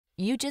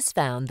You just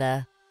found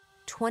the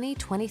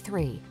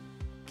 2023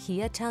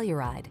 Kia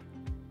Telluride.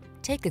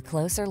 Take a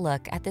closer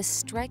look at this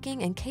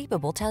striking and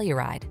capable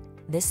Telluride.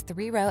 This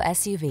three-row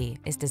SUV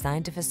is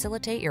designed to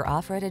facilitate your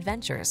off-road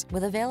adventures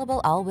with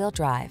available all-wheel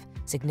drive,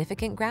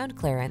 significant ground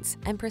clearance,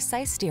 and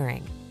precise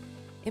steering.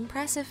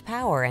 Impressive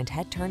power and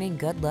head-turning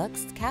good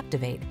looks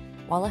captivate,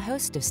 while a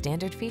host of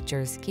standard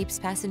features keeps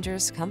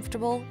passengers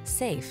comfortable,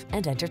 safe,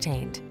 and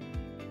entertained.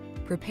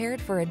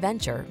 Prepared for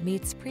adventure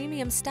meets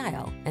premium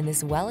style in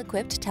this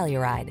well-equipped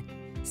Telluride.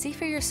 See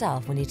for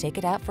yourself when you take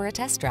it out for a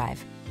test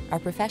drive. Our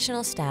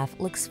professional staff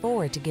looks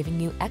forward to giving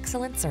you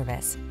excellent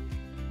service.